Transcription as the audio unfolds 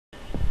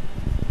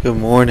Good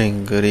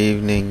morning, good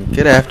evening,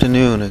 good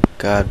afternoon, and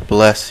God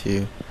bless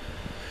you.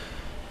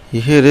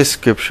 You hear this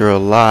scripture a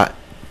lot,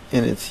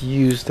 and it's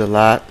used a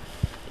lot,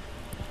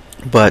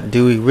 but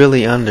do we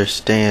really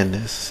understand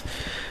this?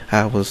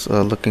 I was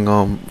looking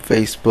on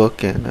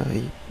Facebook, and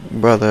a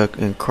brother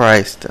in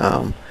Christ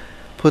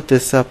put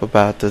this up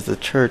about, does the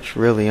church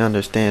really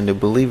understand? Do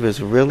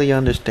believers really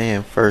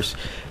understand 1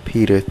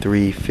 Peter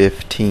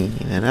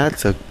 3:15? And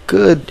that's a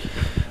good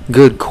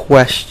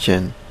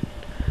question.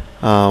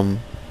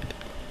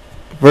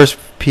 Verse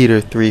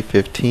Peter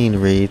 3:15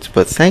 reads,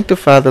 "But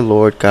sanctify the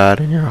Lord God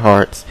in your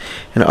hearts,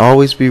 and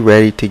always be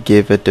ready to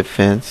give a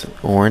defense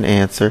or an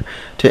answer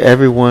to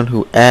everyone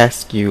who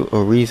asks you a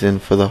reason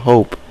for the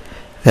hope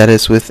that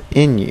is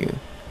within you,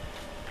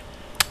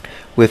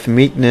 with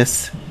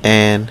meekness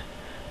and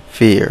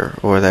fear,"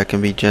 or that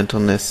can be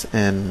gentleness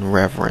and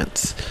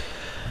reverence.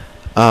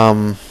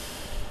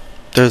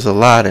 There's a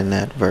lot in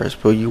that verse,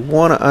 but you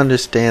want to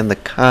understand the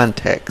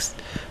context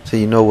so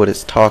you know what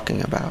it's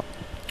talking about.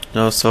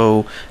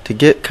 So to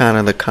get kind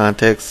of the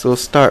context, we'll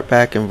start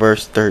back in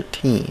verse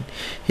 13.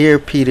 Here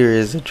Peter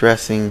is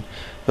addressing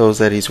those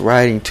that he's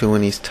writing to,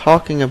 and he's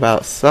talking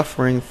about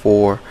suffering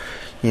for,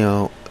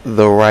 the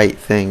right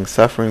thing,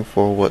 suffering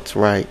for what's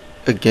right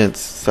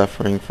against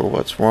suffering for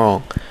what's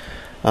wrong.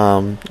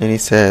 And he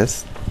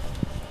says,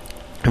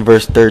 in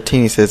verse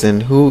 13, he says,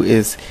 "And who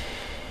is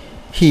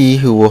he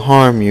who will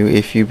harm you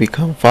if you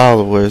become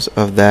followers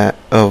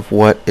of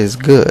what is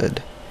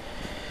good?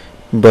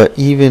 But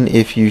even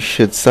if you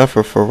should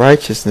suffer for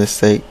righteousness'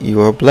 sake, you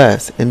are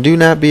blessed. And do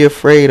not be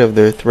afraid of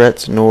their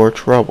threats nor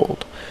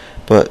troubled."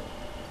 And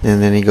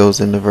then he goes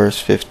into verse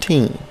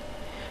 15.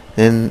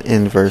 Then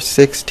in verse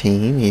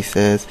 16 he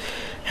says,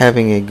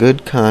 "Having a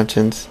good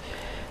conscience,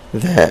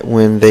 that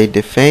when they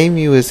defame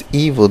you as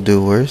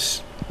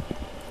evildoers,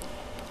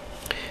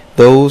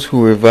 those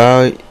who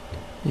revile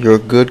your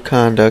good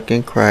conduct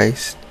in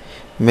Christ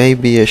may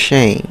be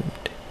ashamed.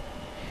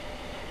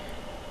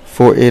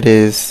 For it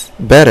is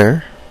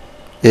better,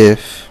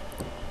 if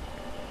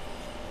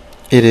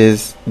it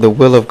is the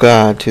will of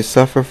God, to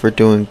suffer for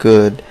doing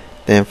good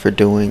than for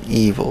doing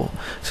evil."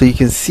 So you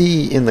can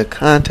see in the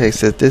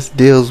context that this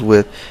deals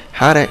with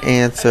how to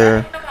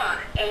answer,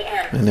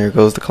 and there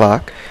goes the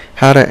clock,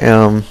 how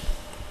to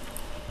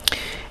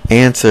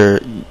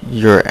answer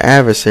your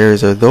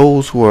adversaries, or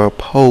those who are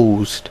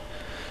opposed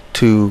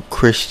to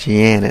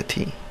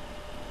Christianity.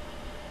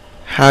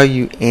 How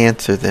you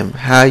answer them,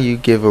 how you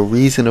give a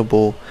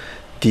reasonable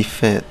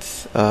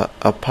defense,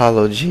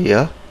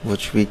 apologia,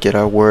 which we get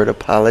our word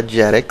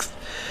apologetics,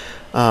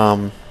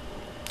 a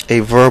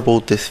verbal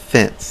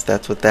defense.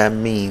 That's what that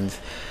means.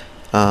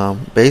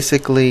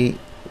 Basically,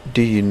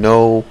 do you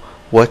know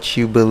what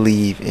you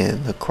believe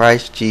in? The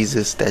Christ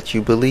Jesus that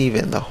you believe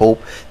in, the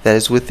hope that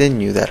is within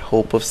you, that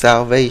hope of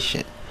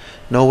salvation.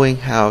 Knowing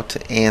how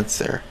to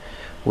answer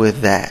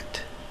with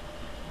that.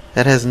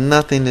 That has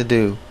nothing to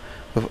do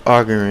with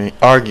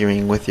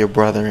arguing with your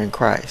brother in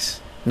Christ.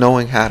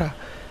 Knowing how to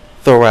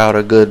throw out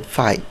a good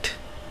fight.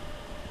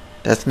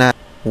 That's not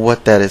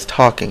what that is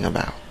talking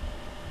about.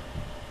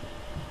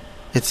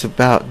 It's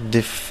about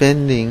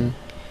defending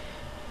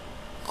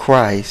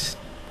Christ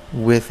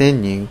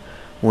within you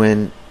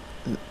when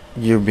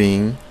you're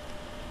being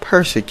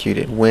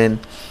persecuted, when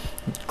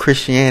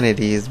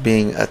Christianity is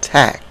being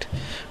attacked,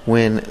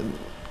 when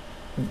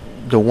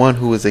the one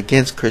who is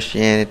against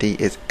Christianity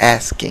is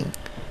asking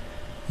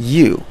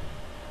you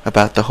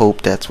about the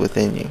hope that's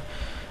within you.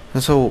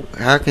 And so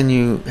how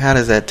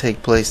does that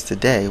take place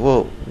today?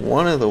 Well,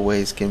 one of the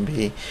ways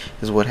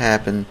is what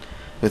happened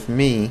with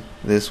me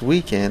this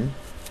weekend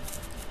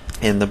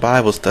in the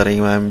Bible study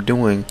I'm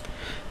doing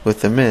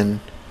with the men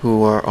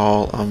who are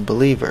all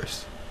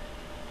unbelievers.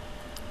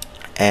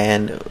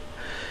 And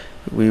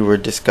we were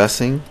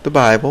discussing the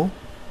Bible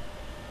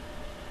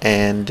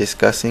and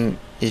discussing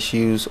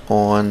issues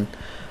on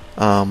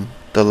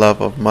the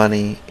love of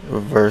money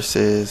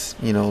versus,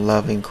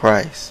 loving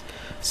Christ,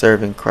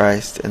 serving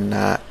Christ and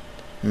not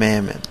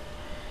mammon.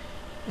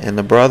 And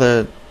the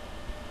brother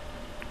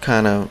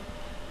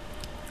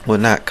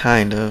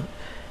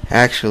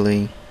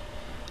actually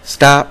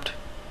stopped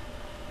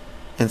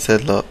and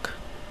said, "Look,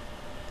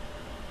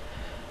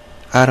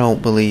 I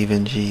don't believe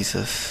in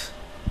Jesus.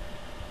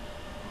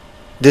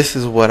 This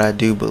is what I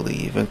do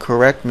believe, and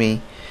correct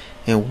me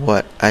in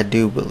what I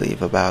do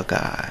believe about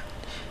God."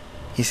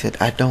 He said,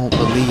 "I don't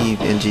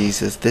believe in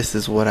Jesus. This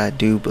is what I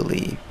do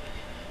believe.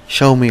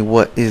 Show me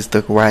what is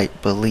the right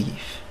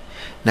belief."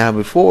 Now,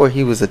 before,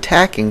 he was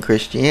attacking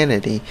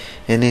Christianity,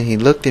 and then he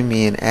looked at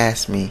me and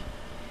asked me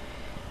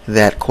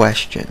that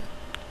question.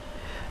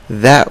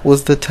 That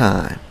was the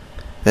time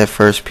that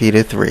 1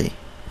 Peter 3,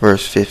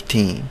 verse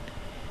 15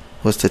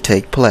 was to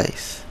take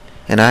place.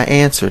 And I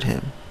answered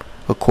him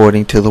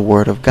according to the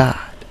Word of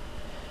God.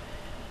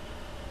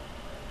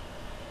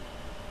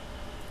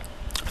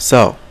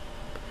 So,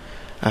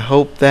 I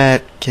hope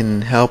that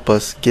can help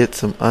us get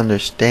some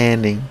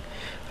understanding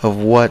of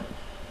what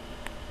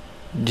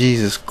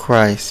Jesus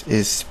Christ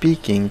is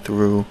speaking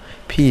through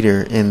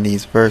Peter in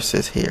these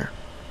verses here.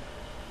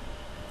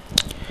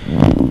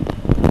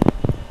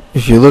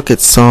 If you look at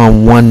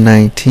Psalm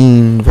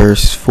 119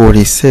 verse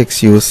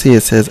 46, you will see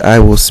it says, I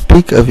will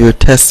speak of your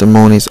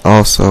testimonies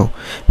also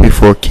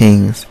before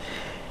kings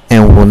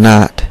and will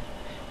not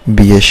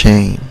be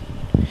ashamed.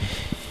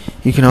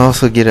 You can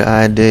also get an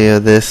idea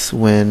of this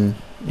when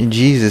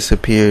Jesus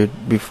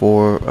appeared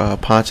before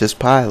Pontius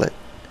Pilate.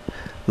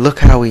 Look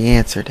how he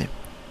answered him.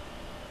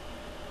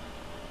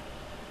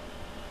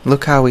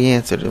 Look how he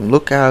answered him.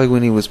 Look how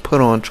when he was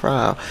put on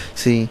trial.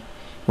 See,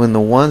 when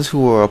the ones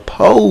who were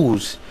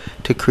opposed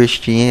to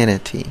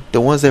Christianity, the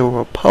ones that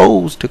were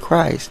opposed to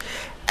Christ,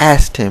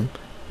 asked him,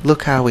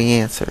 look how he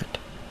answered.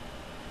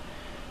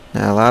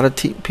 Now, a lot of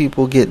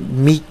people get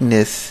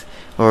meekness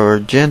or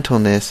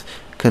gentleness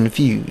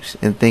confused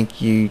and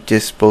think you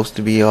just supposed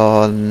to be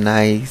all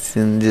nice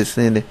and just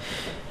in it.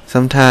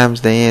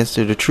 Sometimes the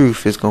answer, the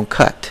truth, is going to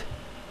cut.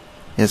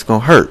 It's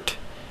going to hurt.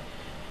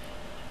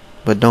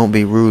 But don't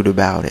be rude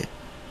about it.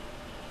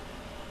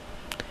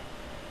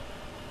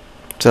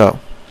 So,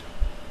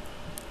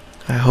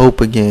 I hope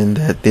again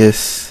that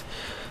this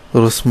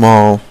little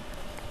small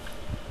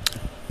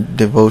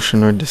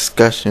devotion or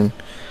discussion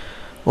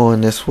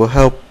on this will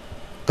help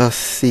us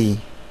see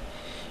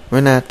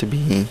we're not to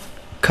be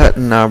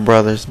cutting our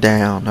brothers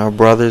down, our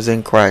brothers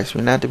in Christ.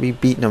 We're not to be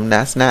beating them.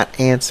 That's not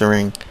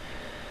answering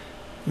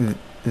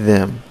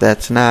them.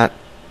 That's not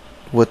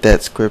what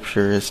that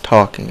scripture is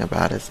talking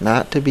about. It's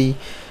not to be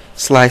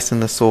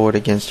slicing the sword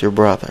against your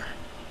brother.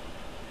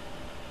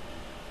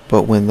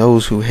 But when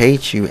those who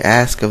hate you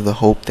ask of the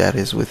hope that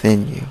is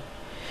within you,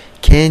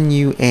 can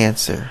you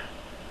answer?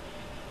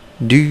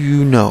 Do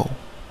you know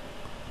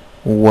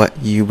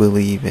what you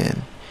believe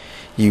in?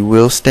 You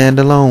will stand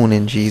alone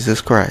in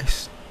Jesus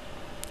Christ.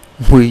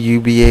 Will you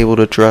be able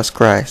to trust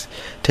Christ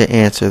to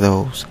answer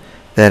those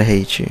that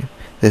hate you?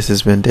 This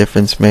has been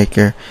Difference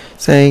Maker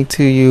saying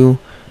to you,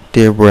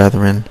 dear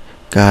brethren,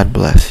 God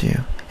bless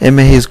you, and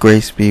may His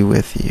grace be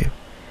with you.